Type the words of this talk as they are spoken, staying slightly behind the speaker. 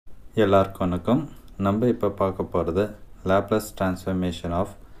எல்லாருக்கும் வணக்கம். நம்ம இப்போ பார்க்க போகிறது Laplace Transformation of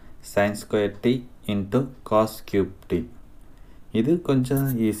sin square t into cos cube t. இது கொஞ்சம்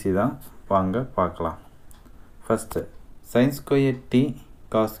ஈஸி தான், வாங்க பார்க்கலாம். First sin square t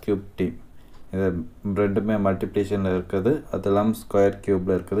cos cube t, இது ரெண்டுமே மல்டிப்ளிகேஷனில் இருக்குது, அது இல்லாமல் ஸ்கொயர்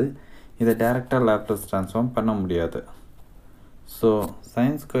க்யூப்பில் இருக்குது. இதை டேரெக்டாக லேப்லஸ் ட்ரான்ஸ்ஃபார்ம் பண்ண முடியாது. So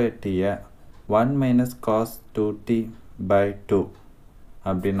sin square t-யை 1 minus cos 2t by 2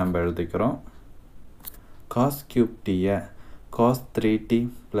 அப்படின்னு நம்ம எழுதிக்கிறோம். cos cube t-யை cos 3t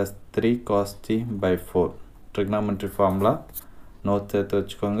plus 3 cos t by 4 trigonometry formula note சேர்த்து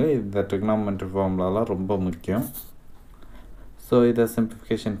வச்சுக்கோங்க. இந்த ட்ரிக்னாமெட்ரி ஃபார்முலாலாம் ரொம்ப முக்கியம். ஸோ இதை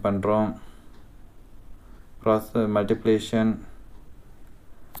சிம்பிளிஃபிகேஷன் பண்ணுறோம். மல்டிப்ளிகேஷன்,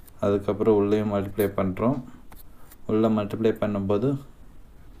 அதுக்கப்புறம் உள்ளேயும் மல்டிப்ளை பண்ணுறோம். உள்ளே மல்டிப்ளை பண்ணும்போது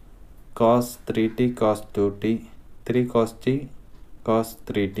cos 3t cos 2t 3 cos t cos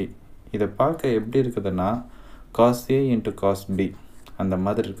 3t, இதை பார்க்க எப்படி இருக்குதுன்னா cos a into cos b அந்த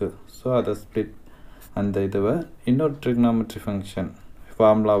மாதிரி இருக்குது. ஸோ அதை ஸ்ப்ளிட் அந்த இதுவை இன்னொரு ட்ரிக்னாமெட்ரி ஃபங்க்ஷன்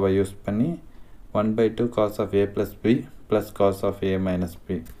ஃபார்முலாவை யூஸ் பண்ணி 1/2 cos of a plus b plus cos of a minus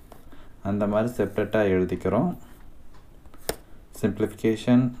b அந்த மாதிரி செப்ரேட்டாக எழுதிக்கிறோம்.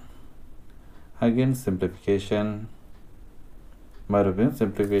 சிம்பிளிஃபிகேஷன், அகெயின் சிம்பிளிஃபிகேஷன், மறுபடியும்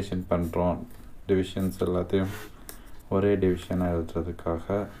சிம்பிளிஃபிகேஷன் பண்ணுறோம். டிவிஷன்ஸ் எல்லாத்தையும் ஒரே டிவிஷனாக எழுதுறதுக்காக.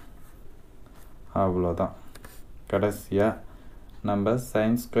 அவ்வளோதான். கடைசியாக நம்ம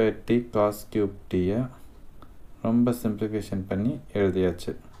sin square t cos cube t-யை ரொம்ப சிம்பிளிஃபிகேஷன் பண்ணி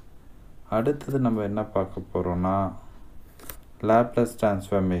எழுதியாச்சு. அடுத்தது நம்ம என்ன பார்க்க போகிறோன்னா Laplace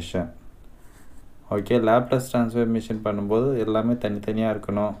transformation. Okay, Laplace transformation பண்ணும்போது எல்லாமே தனித்தனியாக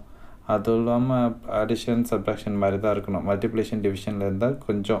இருக்கணும். அதுவும் இல்லாமல் அடிஷன் சப்ட்ராக்ஷன் மாதிரி தான் இருக்கணும். மல்டிப்ளிகேஷன் டிவிஷனில் இருந்தால்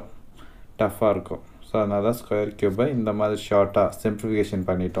கொஞ்சம் டஃப்பாக இருக்கும். ஸோ அதனால தான் ஸ்கொயர் க்யூபை இந்த மாதிரி ஷார்ட்டாக சிம்பிளிஃபிகேஷன்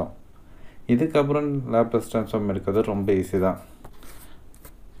பண்ணிட்டோம். இதுக்கப்புறம் லேப்லஸ் ட்ரான்ஸ்ஃபார்ம் எடுக்கிறது ரொம்ப ஈஸி தான்.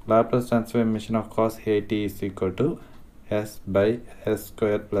 Laplace transformation of cos at is equal to s by s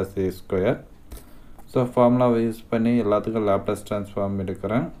square plus a square. So ஃபார்முலாவை யூஸ் பண்ணி எல்லாத்துக்கும் லேப்லஸ் ட்ரான்ஸ்ஃபார்ம்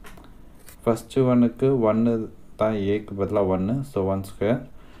எடுக்கிறேன். ஃபஸ்ட்டு ஒன்றுக்கு 1 தான், ஏக்கு பதிலாக 1, ஸோ 1 ஸ்கொயர்.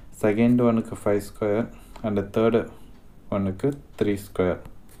 செகண்ட் ஒன்றுக்கு 5 ஸ்கொயர் அண்ட் தேர்டு ஒன்றுக்கு 3 ஸ்கொயர்.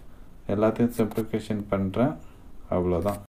 எல்லாத்தையும் சிம்பிளிஃபிகேஷன் பண்ணுறேன். அவ்வளோதான்.